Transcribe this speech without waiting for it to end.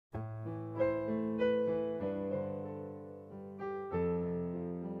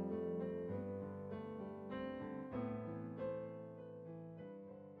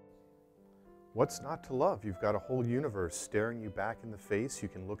What's not to love? You've got a whole universe staring you back in the face. You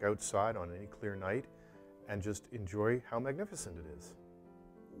can look outside on any clear night and just enjoy how magnificent it is.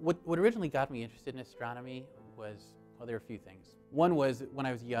 What originally got me interested in astronomy was, well, there are a few things. One was when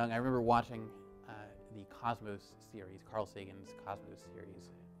I was young, I remember watching the Cosmos series, Carl Sagan's Cosmos series,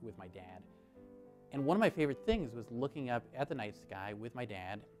 with my dad. And one of my favorite things was looking up at the night sky with my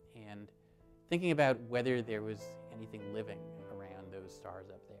dad and thinking about whether there was anything living around those stars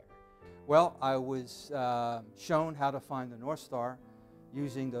up there. Well, I was shown how to find the North Star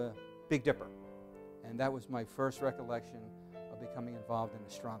using the Big Dipper. And that was my first recollection of becoming involved in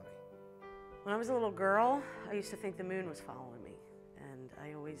astronomy. When I was a little girl, I used to think the moon was following me. And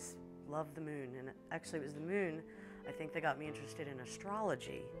I always loved the moon. And actually it was the moon, I think, that got me interested in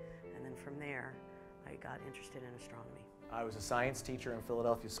astrology. And then from there, I got interested in astronomy. I was a science teacher in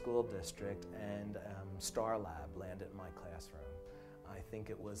Philadelphia School District, and Star Lab landed in my classroom. I think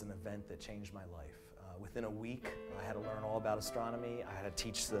it was an event that changed my life. Within a week, I had to learn all about astronomy. I had to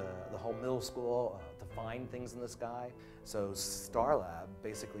teach the whole middle school to find things in the sky. So Star Lab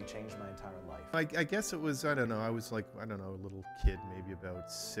basically changed my entire life. I guess it was, I don't know, I was like, I don't know, a little kid, maybe about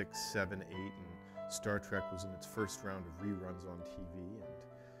 6, 7, 8, and Star Trek was in its first round of reruns on TV.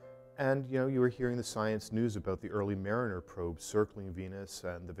 And you know, you were hearing the science news about the early Mariner probes circling Venus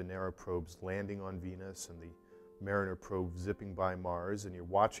and the Venera probes landing on Venus and the Mariner probe zipping by Mars, and you're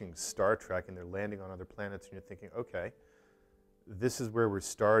watching Star Trek and they're landing on other planets and you're thinking, okay, this is where we're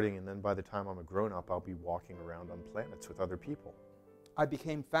starting, and then by the time I'm a grown-up, I'll be walking around on planets with other people. I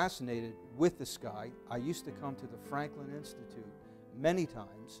became fascinated with the sky. I used to come to the Franklin Institute many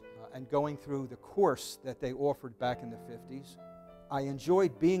times and going through the course that they offered back in the 50s. I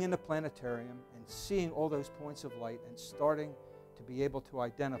enjoyed being in the planetarium and seeing all those points of light and starting to be able to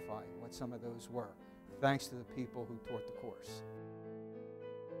identify what some of those were, thanks to the people who taught the course.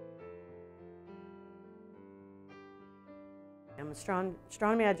 I'm an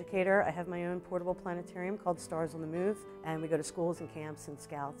astronomy educator. I have my own portable planetarium called Stars on the Move, and we go to schools and camps and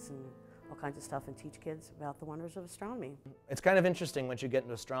scouts and all kinds of stuff and teach kids about the wonders of astronomy. It's kind of interesting once you get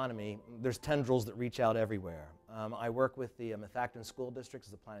into astronomy. There's tendrils that reach out everywhere. I work with the Methacton School District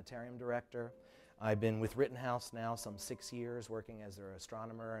as a planetarium director. I've been with Rittenhouse now some 6 years working as their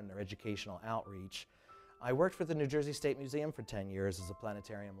astronomer and their educational outreach. I worked for the New Jersey State Museum for 10 years as a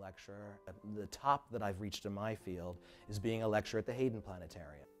planetarium lecturer. The top that I've reached in my field is being a lecturer at the Hayden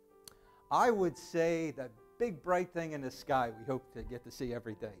Planetarium. I would say the big bright thing in the sky we hope to get to see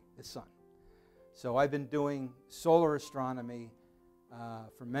every day is sun. So I've been doing solar astronomy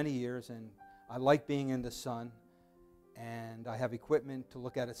for many years, and I like being in the sun, and I have equipment to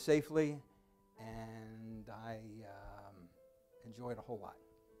look at it safely, and I enjoy it a whole lot.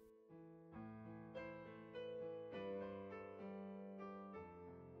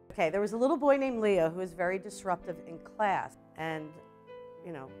 Okay, there was a little boy named Leo who was very disruptive in class, and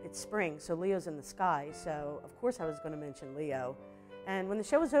you know, it's spring, so Leo's in the sky, so of course I was going to mention Leo. And when the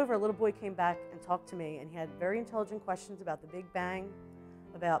show was over, a little boy came back and talked to me, and he had very intelligent questions about the Big Bang,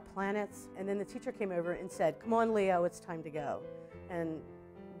 about planets, and then the teacher came over and said, "Come on, Leo, it's time to go." And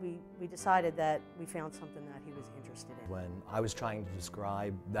we decided that we found something that he was interested in. When I was trying to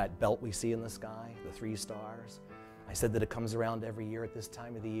describe that belt we see in the sky, the 3 stars, I said that it comes around every year at this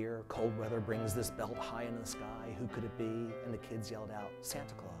time of the year. Cold weather brings this belt high in the sky. Who could it be? And the kids yelled out,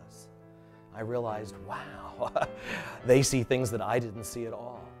 "Santa Claus." I realized, wow, they see things that I didn't see at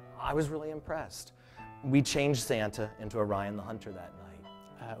all. I was really impressed. We changed Santa into Orion the Hunter that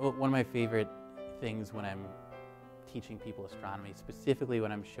night. Well, one of my favorite things when I'm teaching people astronomy, specifically when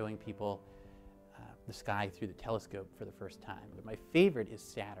I'm showing people the sky through the telescope for the first time, but my favorite is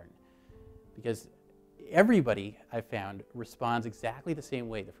Saturn, because everybody, I've found, responds exactly the same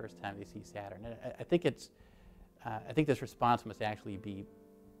way the first time they see Saturn. And I think this response must actually be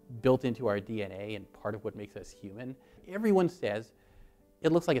built into our DNA and part of what makes us human. Everyone says,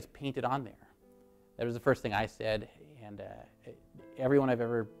 "It looks like it's painted on there." That was the first thing I said, and everyone I've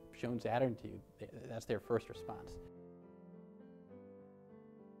ever shown Saturn to, that's their first response.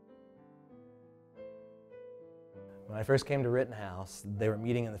 When I first came to Rittenhouse, they were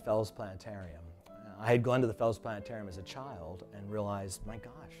meeting in the Fels Planetarium. I had gone to the Fels Planetarium as a child and realized, my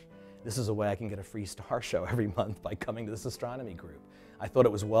gosh, this is a way I can get a free star show every month by coming to this astronomy group. I thought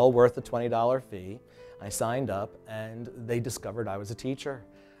it was well worth the $20 fee. I signed up, and they discovered I was a teacher.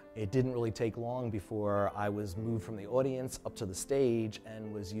 It didn't really take long before I was moved from the audience up to the stage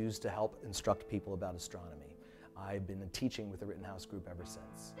and was used to help instruct people about astronomy. I've been teaching with the Rittenhouse group ever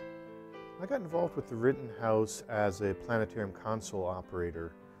since. I got involved with the Rittenhouse as a planetarium console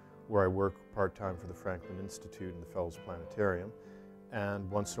operator, where I work part-time for the Franklin Institute and the Fels Planetarium. And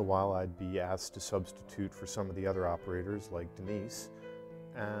once in a while I'd be asked to substitute for some of the other operators like Denise,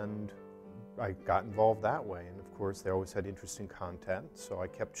 and I got involved that way. And of course they always had interesting content, so I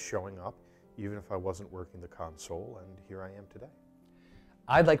kept showing up even if I wasn't working the console, and here I am today.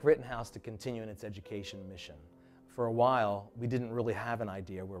 I'd like Rittenhouse to continue in its education mission. For a while, we didn't really have an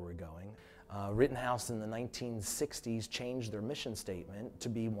idea where we're going. Rittenhouse in the 1960s changed their mission statement to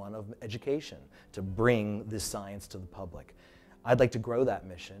be one of education, to bring this science to the public. I'd like to grow that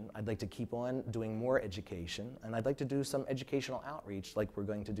mission. I'd like to keep on doing more education, and I'd like to do some educational outreach like we're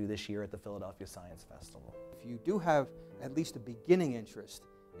going to do this year at the Philadelphia Science Festival. If you do have at least a beginning interest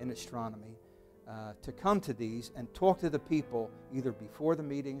in astronomy, to come to these and talk to the people either before the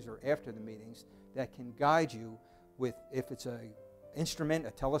meetings or after the meetings that can guide you with, if it's an instrument,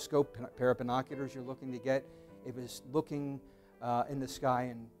 a telescope, a pair of binoculars you're looking to get, if it's looking in the sky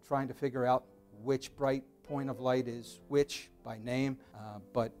and trying to figure out which bright point of light is which by name,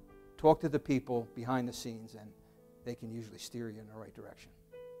 but talk to the people behind the scenes and they can usually steer you in the right direction.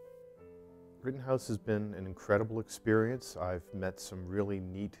 Rittenhouse has been an incredible experience. I've met some really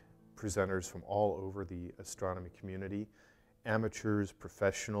neat presenters from all over the astronomy community, amateurs,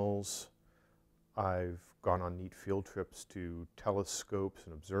 professionals. I've gone on neat field trips to telescopes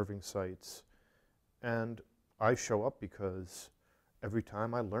and observing sites, and I show up because every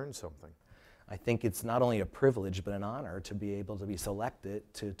time I learn something. I think it's not only a privilege but an honor to be able to be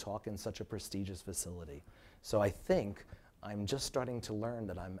selected to talk in such a prestigious facility. So I think I'm just starting to learn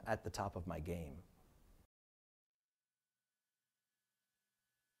that I'm at the top of my game.